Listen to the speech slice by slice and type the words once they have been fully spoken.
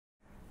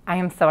I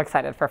am so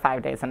excited for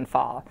 5 days in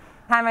fall.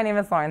 Hi, my name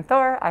is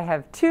Thor. I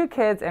have 2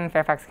 kids in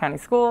Fairfax County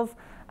Schools.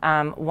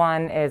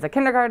 One is a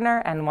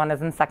kindergartner and one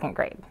is in 2nd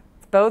grade.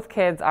 Both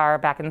kids are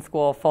back in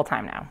school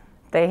full-time now.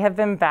 They have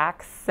been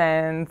back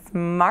since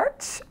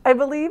March, I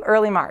believe,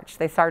 early March.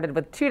 They started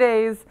with 2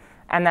 days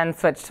and then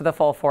switched to the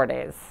full 4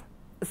 days.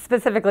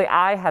 Specifically,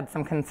 I had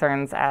some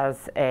concerns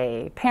as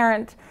a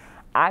parent.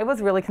 I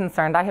was really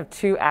concerned. I have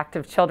 2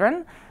 active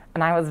children,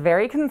 and I was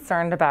very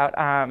concerned about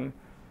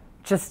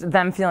just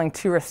them feeling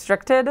too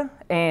restricted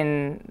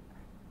in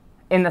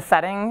the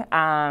setting.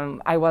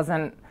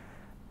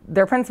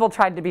 Their principal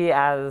tried to be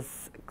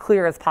as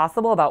clear as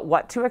possible about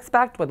what to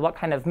expect with what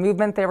kind of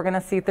movement they were going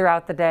to see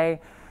throughout the day.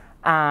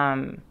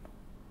 And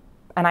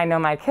I know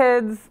my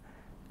kids,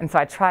 and so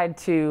I tried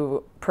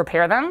to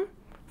prepare them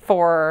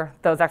for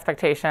those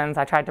expectations.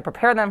 I tried to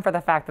prepare them for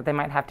the fact that they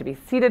might have to be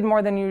seated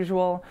more than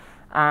usual.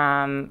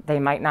 They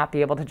might not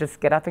be able to just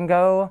get up and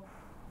go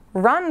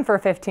run for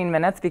 15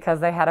 minutes because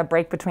they had a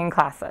break between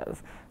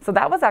classes. So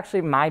that was actually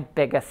my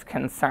biggest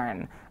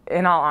concern.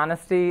 In all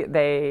honesty,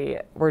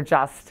 they were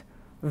just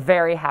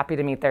very happy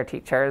to meet their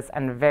teachers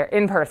and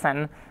in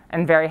person,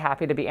 and very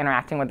happy to be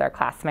interacting with their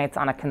classmates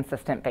on a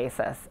consistent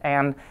basis,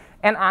 and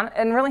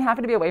really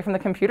happy to be away from the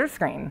computer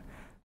screen.